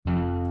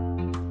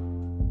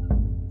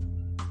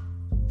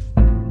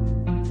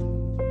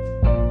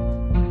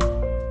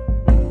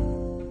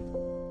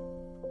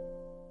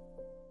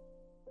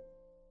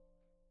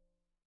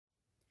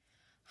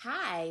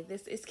Hi,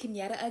 this is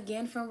Kenyatta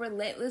again from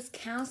Relentless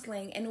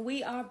Counseling, and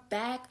we are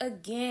back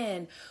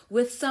again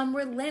with some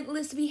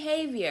relentless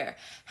behavior.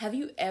 Have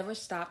you ever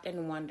stopped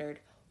and wondered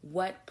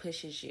what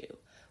pushes you?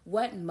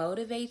 What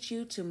motivates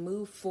you to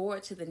move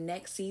forward to the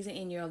next season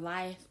in your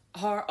life?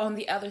 Or on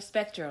the other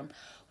spectrum,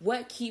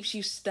 what keeps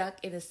you stuck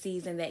in the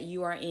season that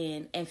you are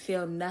in and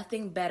feel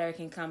nothing better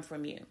can come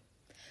from you?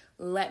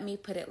 Let me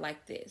put it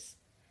like this.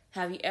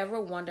 Have you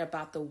ever wondered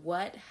about the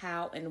what,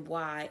 how, and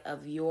why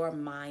of your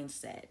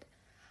mindset?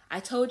 I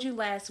told you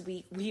last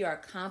week we are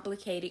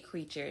complicated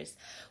creatures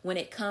when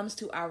it comes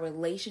to our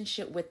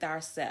relationship with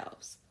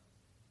ourselves.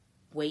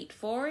 Wait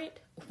for it.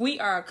 We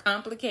are a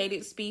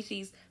complicated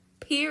species,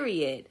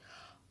 period.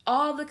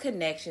 All the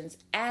connections,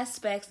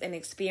 aspects, and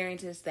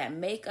experiences that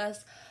make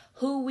us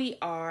who we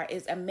are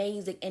is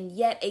amazing and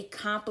yet a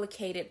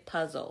complicated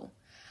puzzle.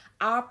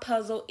 Our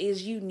puzzle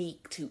is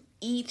unique to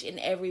each and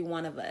every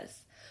one of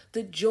us.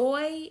 The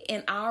joy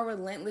in our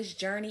relentless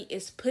journey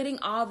is putting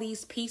all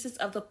these pieces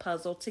of the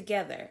puzzle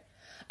together.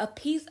 A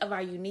piece of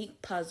our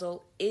unique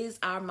puzzle is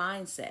our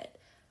mindset.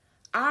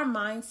 Our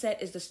mindset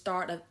is the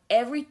start of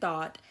every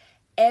thought,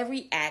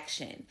 every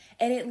action,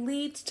 and it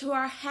leads to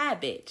our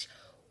habit,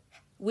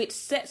 which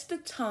sets the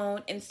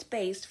tone and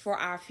space for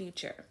our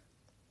future.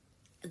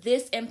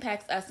 This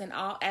impacts us in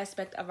all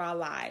aspects of our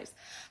lives.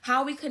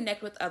 How we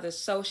connect with others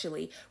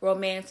socially,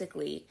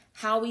 romantically,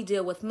 how we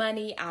deal with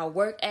money, our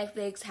work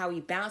ethics, how we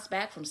bounce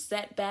back from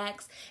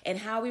setbacks, and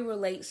how we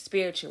relate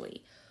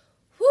spiritually.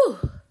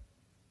 Whew!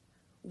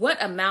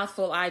 What a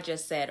mouthful I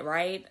just said,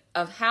 right?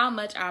 Of how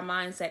much our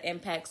mindset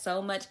impacts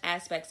so much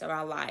aspects of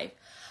our life.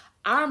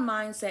 Our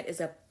mindset is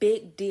a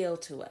big deal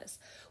to us.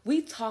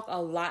 We talk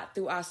a lot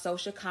through our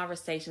social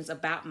conversations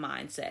about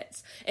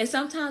mindsets, and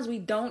sometimes we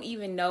don't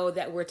even know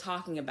that we're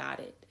talking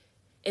about it.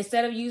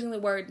 Instead of using the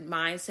word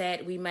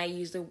mindset, we may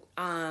use the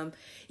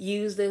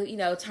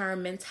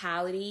term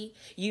mentality.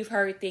 You've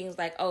heard things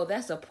like, "Oh,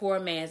 that's a poor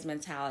man's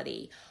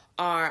mentality,"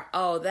 or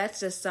 "Oh, that's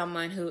just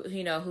someone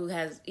who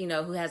has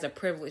a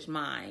privileged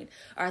mind,"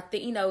 or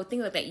things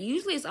like that.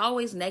 Usually, it's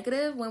always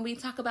negative when we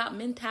talk about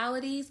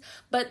mentalities,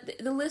 but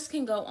the list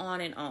can go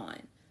on and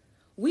on.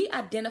 We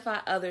identify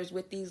others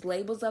with these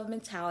labels of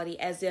mentality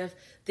as if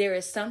there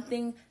is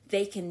something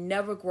they can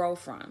never grow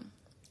from.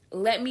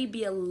 Let me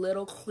be a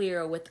little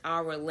clearer with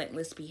our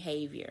relentless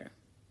behavior.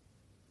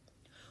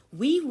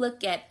 We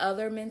look at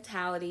other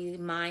mentality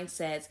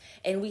mindsets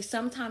and we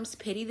sometimes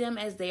pity them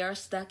as they are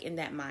stuck in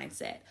that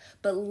mindset.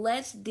 But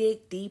let's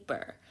dig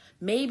deeper.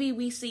 Maybe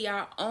we see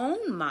our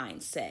own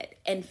mindset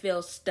and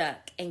feel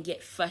stuck and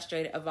get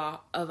frustrated of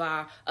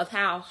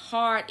how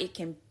hard it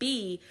can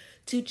be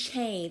to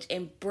change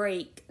and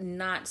break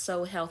not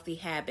so healthy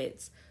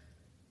habits.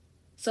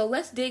 So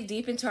let's dig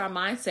deep into our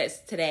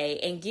mindsets today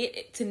and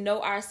get to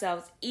know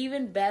ourselves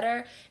even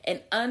better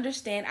and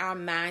understand our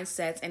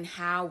mindsets and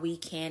how we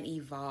can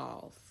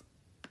evolve.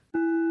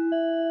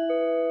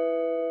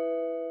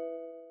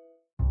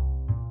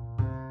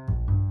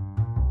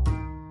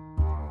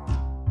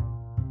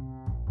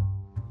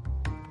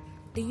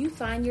 Do you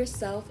find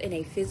yourself in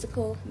a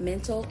physical,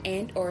 mental,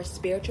 and/or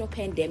spiritual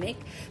pandemic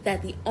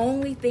that the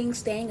only thing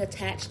staying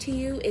attached to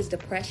you is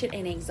depression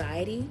and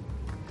anxiety?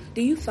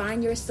 Do you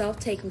find yourself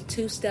taking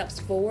 2 steps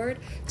forward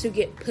to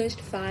get pushed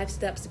 5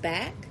 steps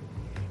back?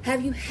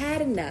 Have you had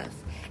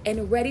enough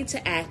and ready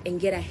to act and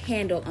get a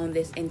handle on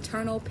this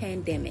internal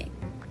pandemic?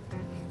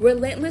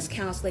 Relentless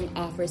Counseling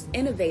offers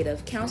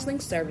innovative counseling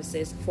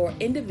services for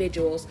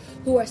individuals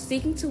who are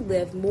seeking to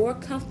live more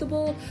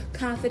comfortable,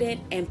 confident,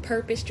 and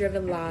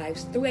purpose-driven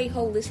lives through a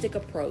holistic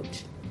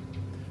approach.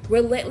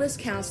 Relentless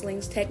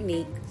Counseling's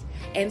techniques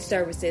and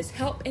services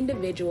help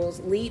individuals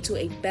lead to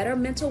a better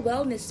mental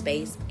wellness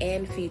space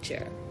and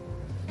future.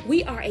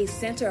 We are a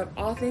center of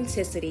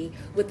authenticity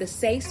with a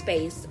safe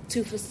space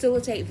to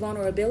facilitate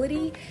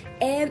vulnerability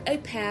and a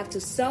path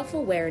to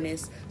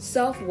self-awareness,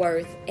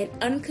 self-worth, and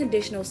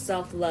unconditional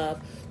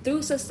self-love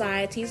through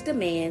society's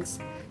demands,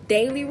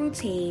 daily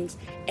routines,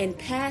 and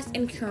past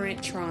and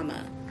current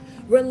trauma.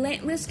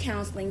 Relentless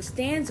Counseling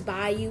stands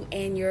by you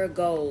and your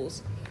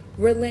goals.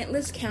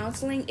 Relentless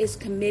Counseling is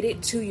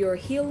committed to your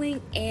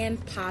healing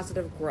and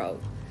positive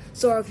growth.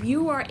 So if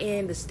you are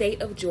in the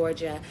state of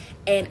Georgia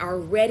and are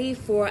ready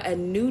for a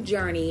new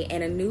journey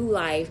and a new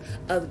life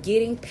of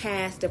getting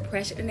past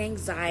depression and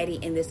anxiety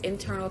in this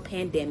internal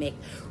pandemic,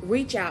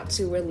 reach out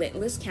to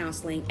Relentless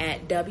Counseling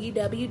at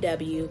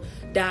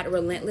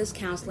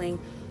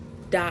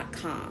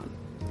www.relentlesscounseling.com.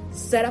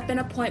 Set up an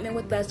appointment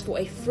with us for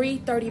a free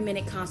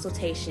 30-minute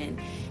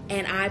consultation,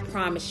 and I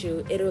promise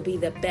you it will be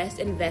the best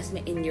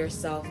investment in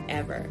yourself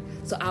ever.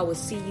 So I will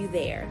see you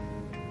there.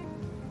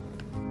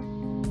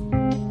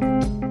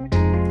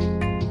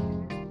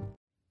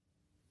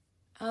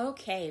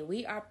 Okay,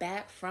 we are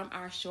back from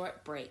our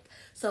short break.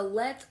 So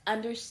let's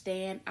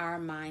understand our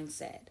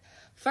mindset.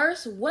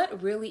 First,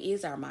 what really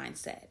is our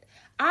mindset?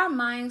 Our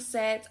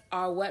mindsets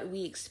are what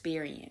we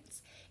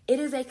experience. It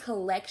is a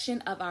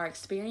collection of our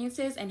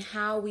experiences and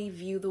how we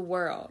view the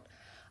world.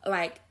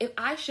 Like, if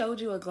I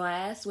showed you a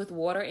glass with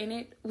water in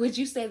it, would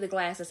you say the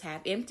glass is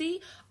half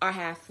empty or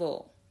half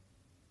full?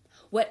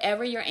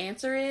 Whatever your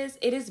answer is,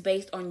 it is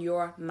based on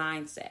your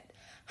mindset,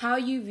 how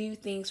you view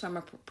things from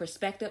a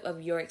perspective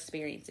of your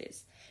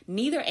experiences.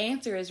 Neither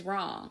answer is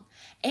wrong.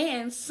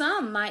 And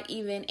some might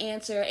even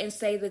answer and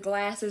say the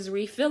glass is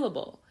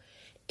refillable.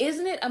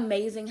 Isn't it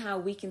amazing how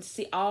we can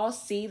all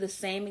see the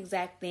same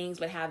exact things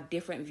but have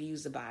different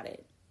views about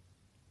it?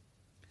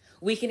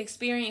 We can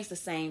experience the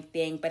same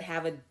thing but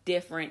have a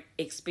different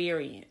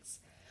experience.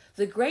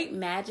 The great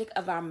magic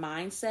of our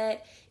mindset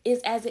is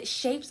as it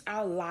shapes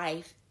our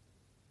life,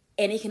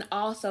 and it can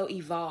also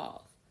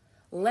evolve.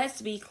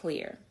 Let's be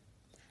clear.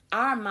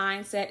 Our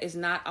mindset is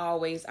not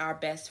always our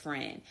best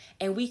friend,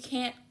 and we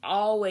can't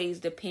always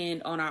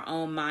depend on our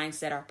own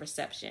mindset or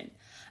perception.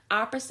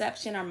 Our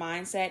perception or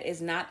mindset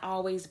is not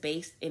always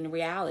based in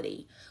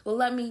reality. Well,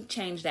 let me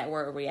change that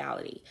word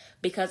reality,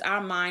 because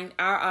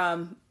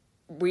our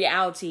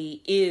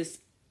reality is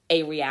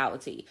a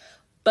reality,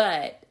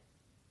 but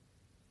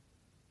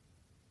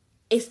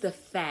it's the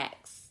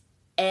facts,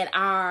 and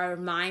our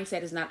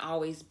mindset is not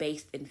always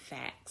based in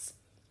facts.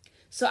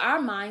 So our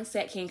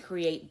mindset can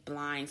create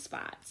blind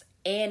spots,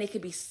 and it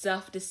could be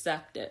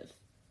self-deceptive.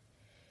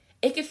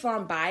 It could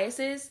form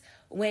biases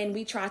when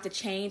we try to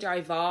change or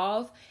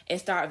evolve and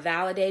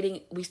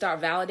we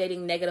start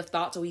validating negative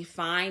thoughts, or we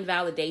find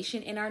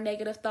validation in our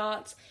negative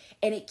thoughts,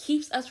 and it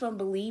keeps us from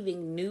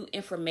believing new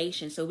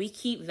information. So we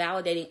keep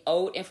validating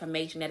old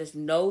information that is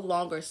no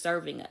longer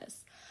serving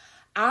us.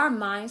 Our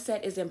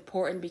mindset is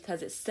important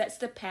because it sets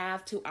the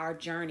path to our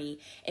journey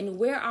and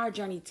where our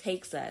journey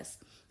takes us,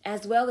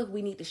 as well as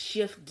we need to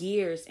shift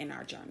gears in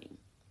our journey.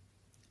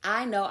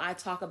 I know I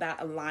talk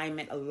about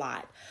alignment a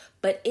lot,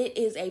 but it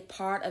is a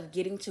part of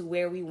getting to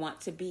where we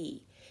want to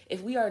be.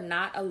 If we are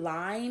not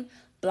aligned,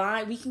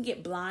 we can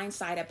get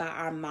blindsided by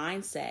our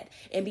mindset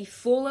and be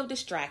full of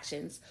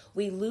distractions.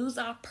 We lose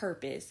our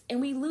purpose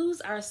and we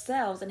lose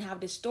ourselves and have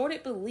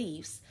distorted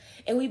beliefs,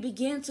 and we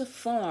begin to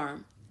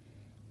form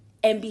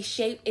and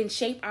shape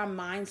our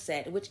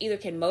mindset, which either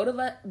can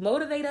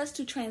motivate us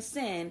to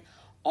transcend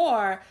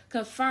or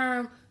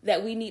confirm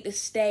that we need to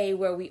stay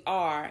where we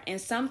are. And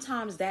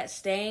sometimes that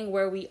staying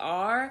where we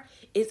are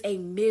is a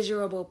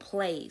miserable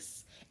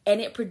place,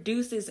 and it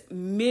produces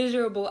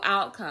miserable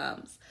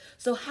outcomes.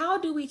 So how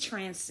do we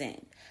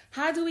transcend?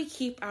 How do we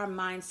keep our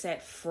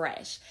mindset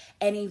fresh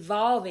and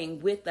evolving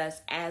with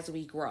us as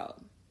we grow?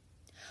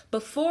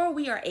 Before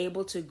we are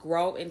able to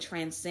grow and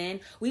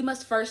transcend, we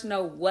must first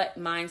know what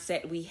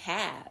mindset we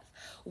have.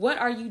 What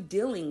are you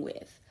dealing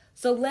with?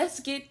 So let's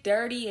get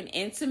dirty and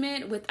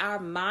intimate with our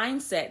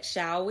mindset,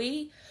 shall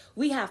we?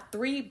 We have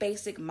 3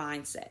 basic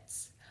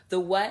mindsets: the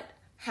what,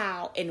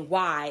 how, and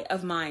why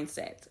of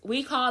mindsets.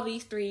 We call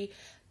these 3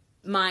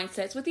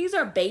 mindsets, but these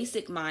are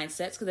basic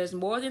mindsets because there's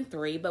more than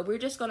 3, but we're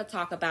just going to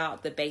talk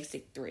about the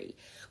basic 3,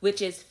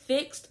 which is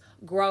fixed,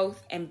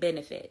 growth, and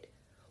benefit.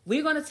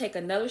 We're going to take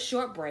another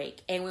short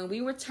break, and when we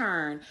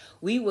return,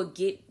 we will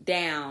get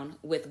down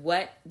with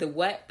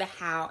the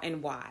how,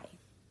 and why.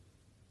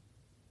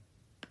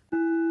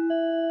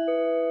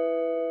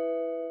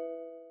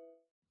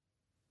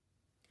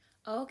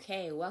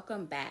 Okay,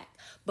 welcome back.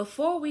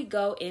 Before we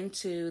go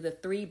into the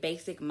 3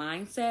 basic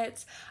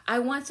mindsets, I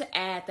want to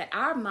add that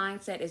our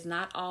mindset is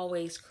not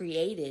always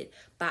created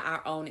by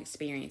our own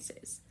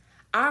experiences.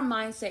 Our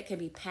mindset can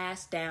be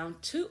passed down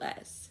to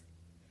us.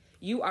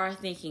 You are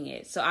thinking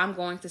it, so I'm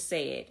going to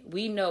say it.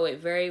 We know it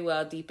very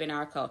well deep in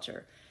our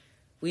culture.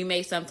 We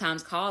may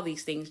sometimes call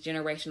these things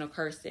generational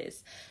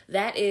curses.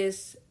 That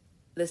is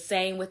the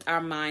same with our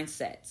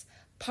mindsets.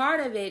 Part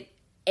of it,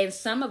 and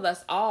some of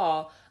us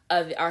all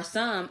of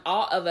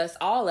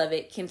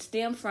it can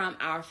stem from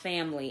our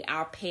family,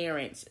 our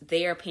parents,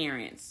 their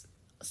parents,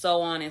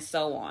 so on and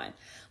so on.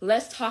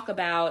 Let's talk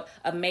about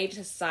a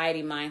major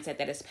society mindset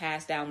that is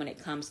passed down when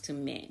it comes to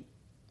men.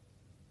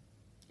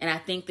 And I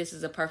think this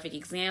is a perfect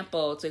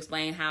example to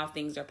explain how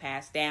things are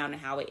passed down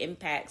and how it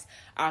impacts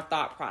our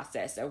thought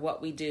process, or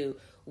what we do,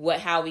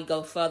 how we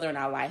go further in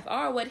our life,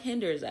 or what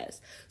hinders us.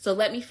 So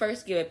let me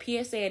first give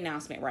a PSA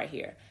announcement right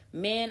here.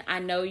 Men, I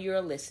know you're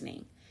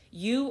listening.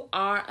 You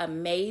are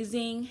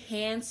amazing,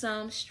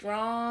 handsome,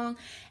 strong,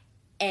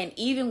 and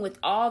even with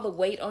all the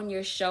weight on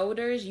your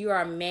shoulders, you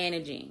are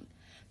managing.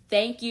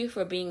 Thank you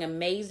for being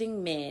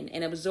amazing men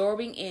and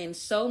absorbing in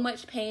so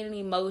much pain and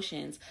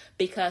emotions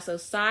because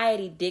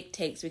society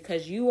dictates,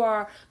 because you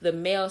are the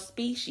male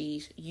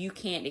species, you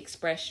can't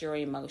express your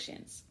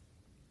emotions.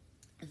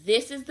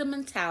 This is the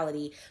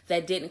mentality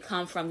that didn't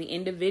come from the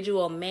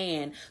individual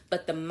man,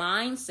 but the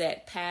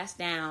mindset passed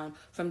down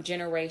from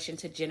generation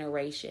to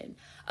generation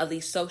of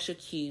these social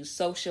cues,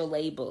 social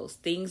labels,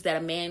 things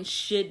that a man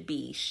should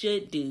be,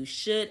 should do,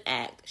 should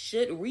act,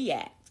 should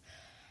react.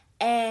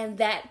 And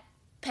that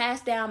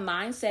Passed down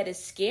mindset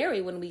is scary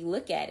when we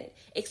look at it,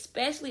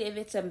 especially if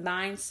it's a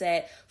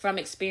mindset from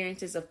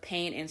experiences of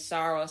pain and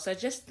sorrow. So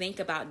just think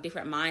about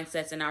different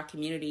mindsets in our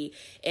community,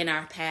 in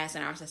our past,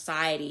 in our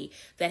society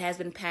that has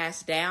been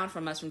passed down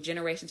from us from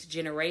generation to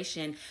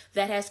generation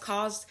that has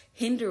caused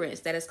hindrance,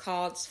 that has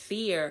caused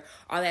fear,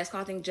 or that has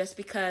caused things just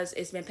because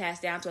it's been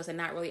passed down to us and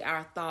not really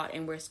our thought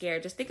and we're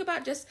scared. Just think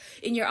about just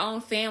in your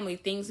own family,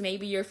 things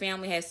maybe your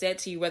family has said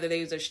to you, whether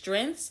those are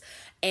strengths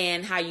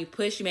and how you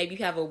push. Maybe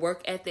you have a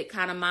work ethic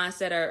kind of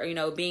mindset,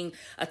 or being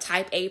a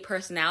type A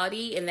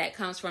personality, and that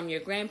comes from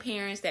your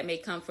grandparents, that may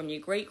come from your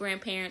great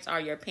grandparents or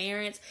your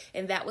parents,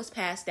 and that was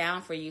passed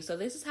down for you. So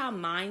this is how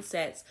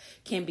mindsets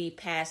can be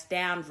passed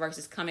down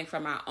versus coming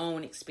from our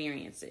own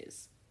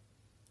experiences.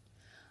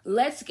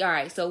 Let's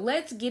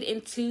get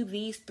into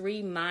these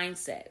 3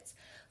 mindsets.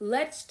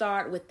 Let's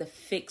start with the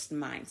fixed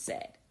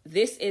mindset.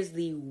 This is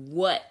the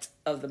what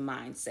of the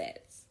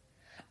mindsets.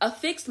 A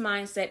fixed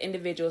mindset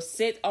individual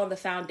sits on the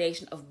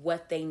foundation of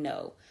what they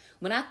know.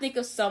 When I think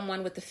of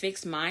someone with a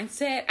fixed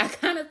mindset, I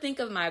kind of think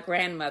of my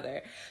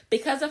grandmother.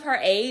 Because of her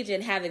age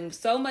and having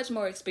so much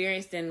more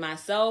experience than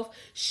myself,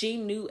 she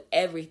knew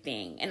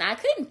everything. And I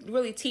couldn't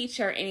really teach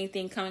her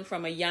anything coming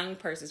from a young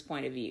person's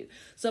point of view.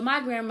 So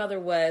my grandmother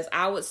was,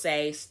 I would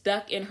say,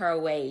 stuck in her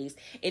ways.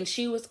 And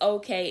she was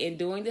okay in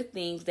doing the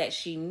things that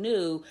she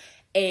knew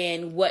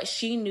and what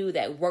she knew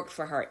that worked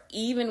for her,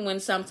 even when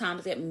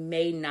sometimes it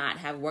may not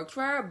have worked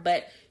for her,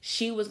 but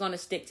she was going to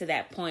stick to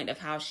that point of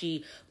how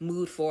she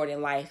moved forward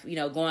in life,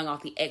 going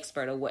off the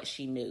expert of what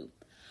she knew.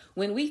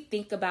 When we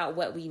think about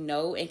what we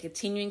know and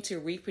continuing to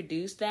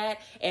reproduce that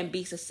and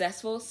be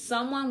successful,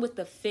 someone with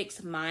a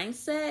fixed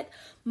mindset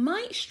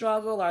might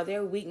struggle, or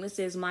their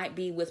weaknesses might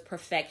be with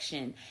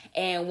perfection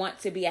and want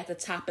to be at the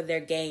top of their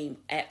game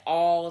at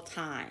all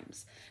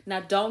times.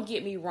 Now, don't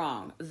get me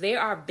wrong. There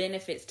are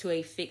benefits to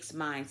a fixed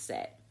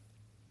mindset.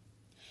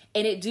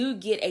 And it do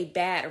get a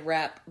bad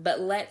rep, but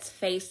let's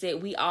face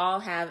it, we all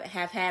have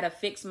had a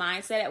fixed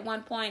mindset at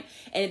one point,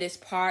 and it is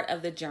part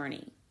of the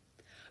journey.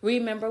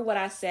 Remember what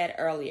I said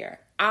earlier.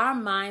 Our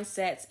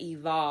mindsets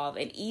evolve,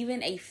 and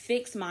even a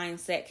fixed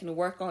mindset can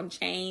work on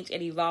change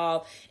and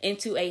evolve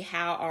into a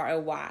how or a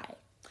why.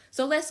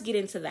 So let's get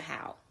into the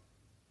how.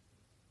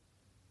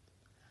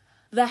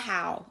 The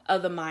how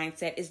of the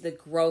mindset is the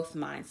growth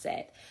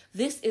mindset.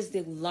 This is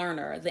the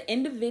learner, the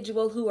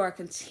individual who are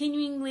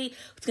continuing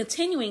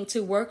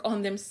to work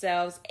on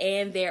themselves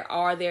and their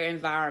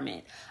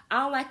environment.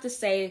 I like to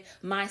say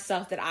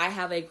myself that I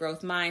have a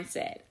growth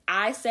mindset.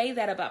 I say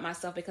that about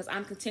myself because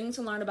I'm continuing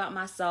to learn about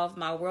myself,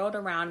 my world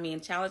around me,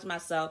 and challenge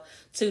myself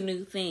to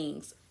new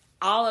things.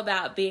 All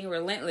about being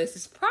relentless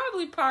is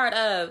probably part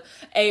of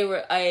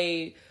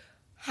a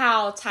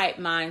how type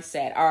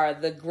mindset, or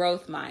the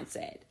growth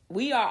mindset.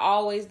 We are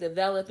always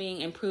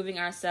developing, improving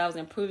ourselves,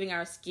 improving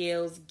our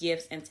skills,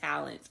 gifts, and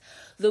talents.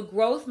 The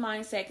growth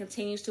mindset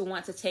continues to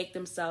want to take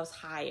themselves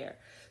higher.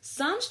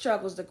 Some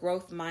struggles the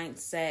growth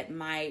mindset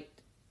might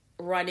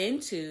run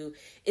into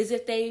is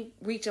if they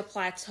reach a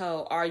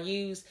plateau or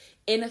use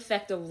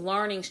ineffective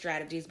learning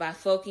strategies by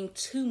focusing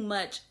too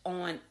much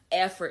on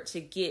effort to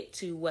get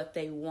to what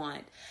they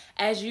want.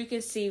 As you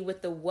can see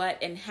with the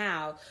what and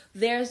how,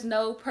 there's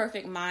no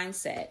perfect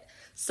mindset.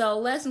 So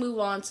let's move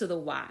on to the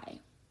why.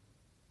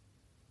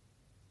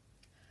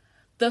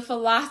 The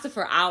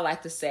philosopher, I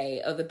like to say,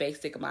 of the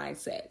basic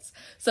mindsets.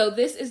 So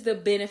this is the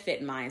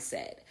benefit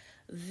mindset.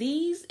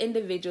 These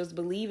individuals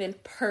believe in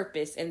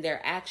purpose in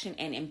their action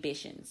and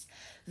ambitions,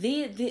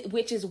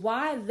 which is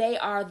why they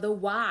are the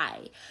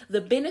why.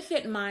 The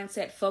benefit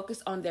mindset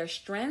focus on their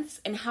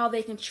strengths and how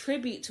they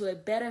contribute to a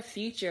better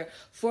future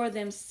for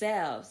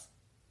themselves.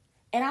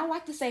 And I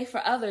like to say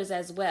for others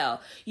as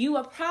well. You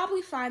will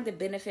probably find the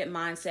benefit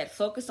mindset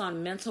focused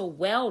on mental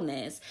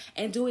wellness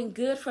and doing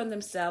good for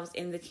themselves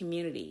in the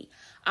community.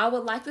 I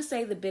would like to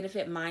say the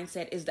benefit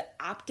mindset is the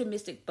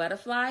optimistic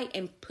butterfly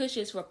and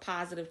pushes for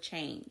positive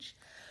change.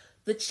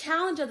 The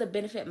challenge of the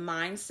benefit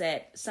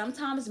mindset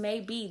sometimes may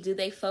be, do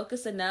they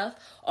focus enough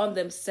on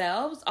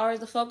themselves, or is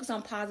the focus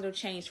on positive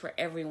change for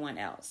everyone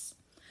else?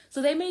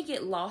 So they may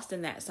get lost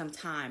in that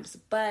sometimes.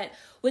 But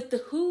with the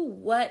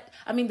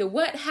the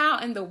what, how,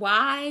 and the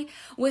why,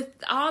 with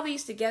all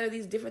these together,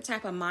 these different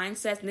type of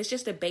mindsets, and it's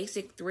just a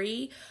basic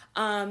 3,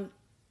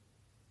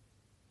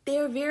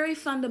 they're very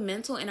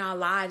fundamental in our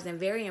lives and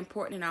very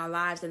important in our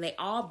lives, and they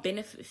all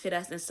benefit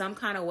us in some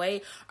kind of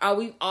way, or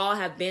we all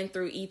have been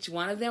through each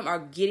one of them, or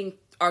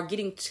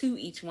getting to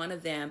each one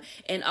of them,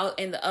 and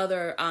the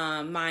other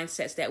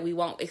mindsets that we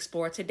won't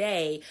explore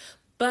today.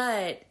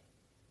 But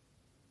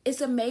it's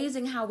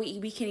amazing how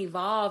we can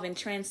evolve and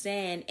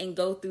transcend and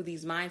go through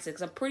these mindsets.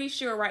 I'm pretty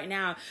sure right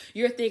now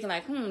you're thinking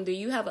like,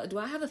 do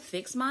I have a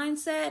fixed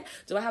mindset?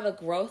 Do I have a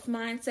growth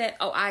mindset?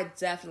 Oh, I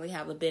definitely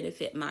have a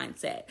benefit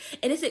mindset.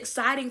 And it's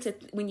exciting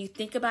when you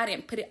think about it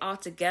and put it all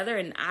together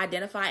and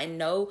identify and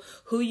know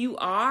who you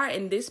are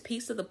and this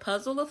piece of the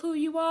puzzle of who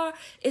you are.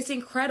 It's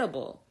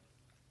incredible.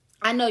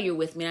 I know you're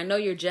with me. I know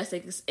you're just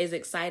as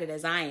excited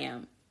as I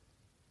am.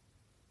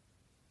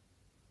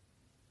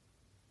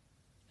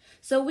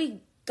 So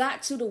we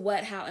got to the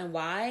what, how, and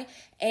why.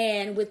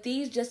 And with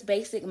these just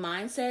basic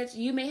mindsets,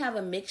 you may have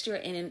a mixture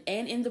and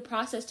in the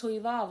process to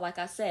evolve. Like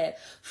I said,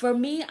 for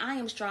me, I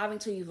am striving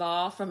to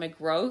evolve from a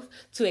growth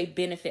to a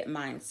benefit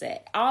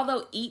mindset.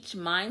 Although each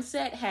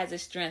mindset has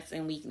its strengths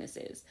and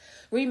weaknesses.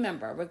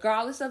 Remember,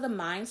 regardless of the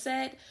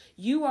mindset,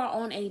 you are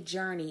on a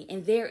journey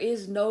and there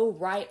is no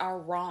right or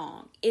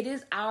wrong. It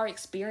is our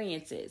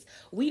experiences.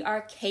 We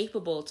are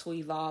capable to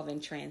evolve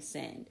and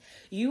transcend.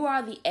 You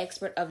are the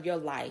expert of your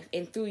life,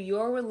 and through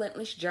your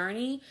relentless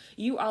journey,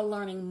 you are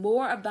learning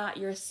more about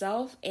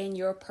yourself and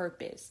your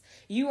purpose.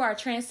 You are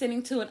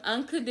transcending to an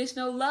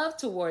unconditional love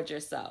towards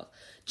yourself.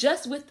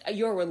 Just with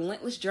your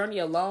relentless journey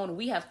alone,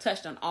 we have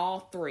touched on all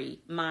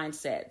three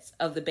mindsets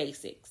of the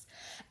basics.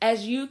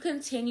 As you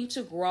continue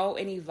to grow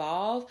and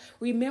evolve,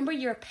 remember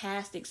your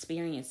past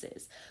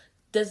experiences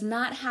does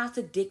not have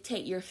to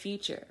dictate your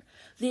future.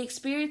 The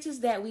experiences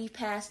that was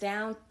passed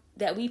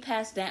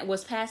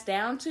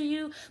down to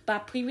you by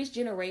previous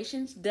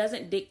generations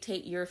doesn't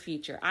dictate your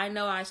future. I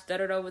know I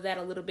stuttered over that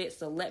a little bit,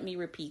 so let me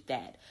repeat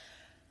that.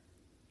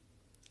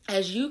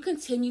 As you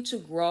continue to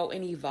grow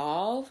and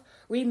evolve,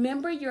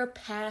 remember your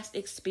past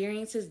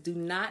experiences do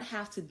not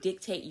have to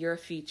dictate your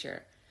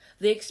future.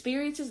 The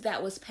experiences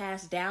that was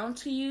passed down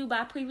to you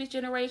by previous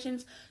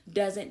generations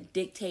doesn't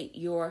dictate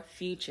your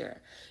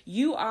future.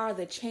 You are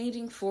the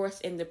changing force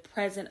in the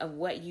present of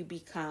what you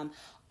become,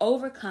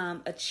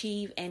 overcome,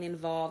 achieve, and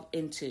evolve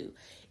into.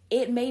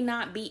 It may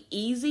not be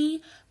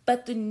easy,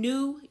 but the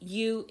new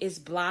you is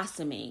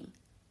blossoming.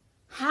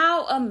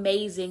 How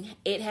amazing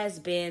it has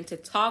been to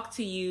talk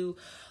to you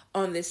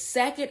on the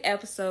second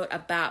episode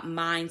about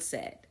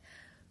mindset.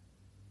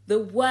 The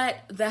what,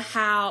 the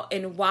how,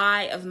 and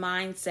why of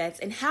mindsets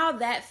and how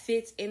that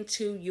fits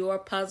into your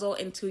puzzle,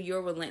 into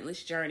your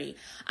relentless journey.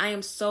 I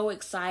am so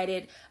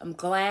excited. I'm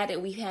glad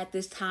that we've had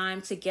this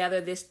time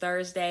together this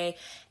Thursday,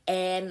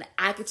 and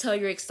I can tell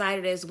you're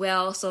excited as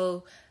well.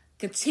 So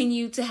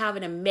continue to have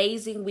an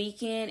amazing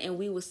weekend, and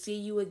we will see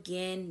you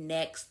again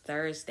next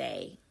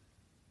Thursday.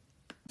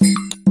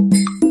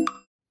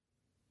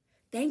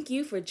 Thank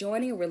you for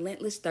joining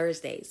Relentless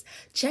Thursdays.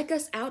 Check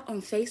us out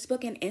on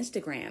Facebook and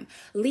Instagram.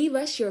 Leave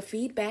us your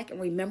feedback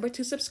and remember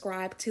to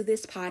subscribe to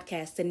this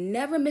podcast to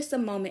never miss a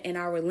moment in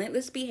our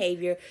relentless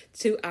behavior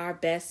to our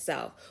best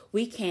self.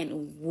 We can't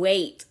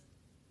wait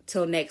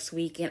till next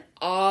week and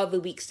all the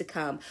weeks to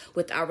come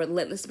with our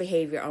relentless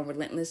behavior on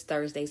Relentless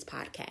Thursdays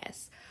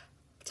podcast.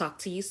 Talk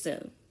to you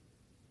soon.